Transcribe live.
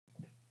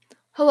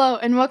Hello,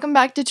 and welcome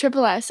back to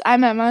Triple S.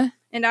 I'm Emma.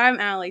 And I'm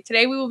Allie.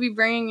 Today we will be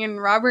bringing in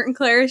Robert and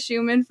Clara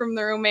Schumann from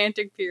the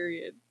Romantic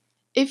period.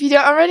 If you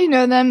don't already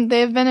know them, they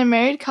have been a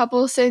married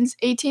couple since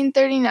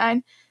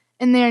 1839,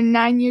 and they are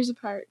 9 years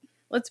apart.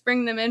 Let's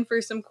bring them in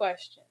for some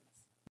questions.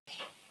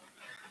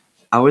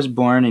 I was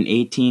born in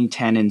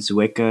 1810 in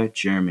Zwickau,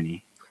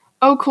 Germany.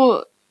 Oh,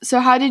 cool.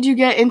 So how did you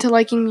get into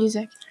liking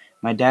music?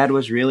 My dad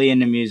was really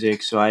into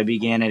music, so I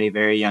began at a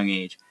very young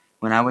age.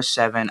 When I was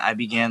 7, I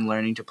began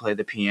learning to play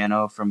the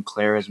piano from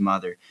Clara's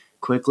mother.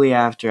 Quickly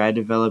after, I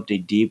developed a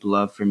deep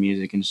love for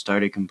music and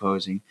started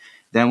composing.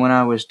 Then when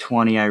I was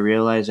 20, I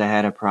realized I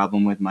had a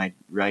problem with my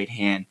right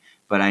hand,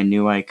 but I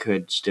knew I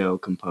could still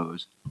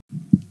compose.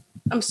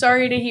 I'm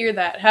sorry to hear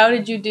that. How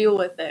did you deal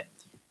with it?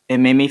 It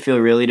made me feel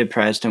really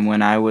depressed, and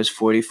when I was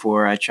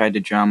 44, I tried to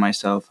drown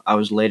myself. I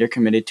was later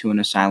committed to an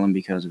asylum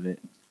because of it.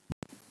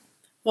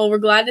 Well, we're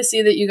glad to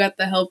see that you got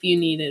the help you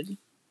needed.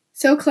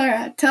 So,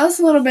 Clara, tell us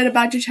a little bit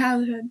about your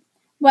childhood.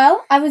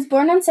 Well, I was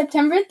born on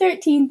September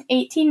 13th,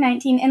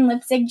 1819 in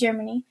Leipzig,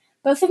 Germany.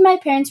 Both of my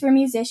parents were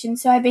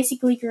musicians, so I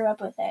basically grew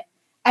up with it.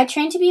 I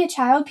trained to be a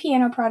child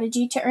piano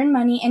prodigy to earn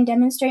money and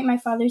demonstrate my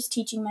father's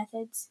teaching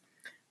methods.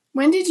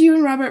 When did you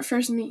and Robert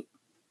first meet?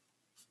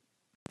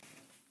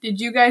 Did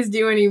you guys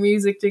do any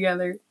music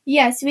together?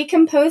 Yes, we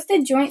composed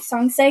the joint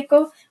song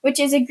cycle, which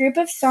is a group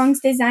of songs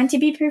designed to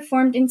be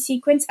performed in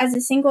sequence as a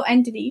single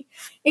entity.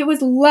 It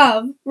was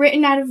love,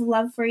 written out of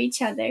love for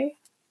each other.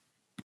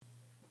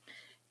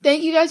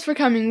 Thank you guys for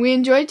coming. We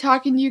enjoyed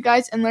talking to you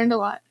guys and learned a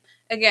lot.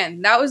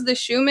 Again, that was the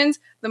Schumanns,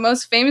 the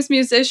most famous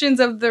musicians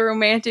of the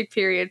Romantic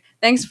period.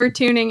 Thanks for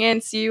tuning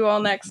in. See you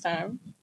all next time.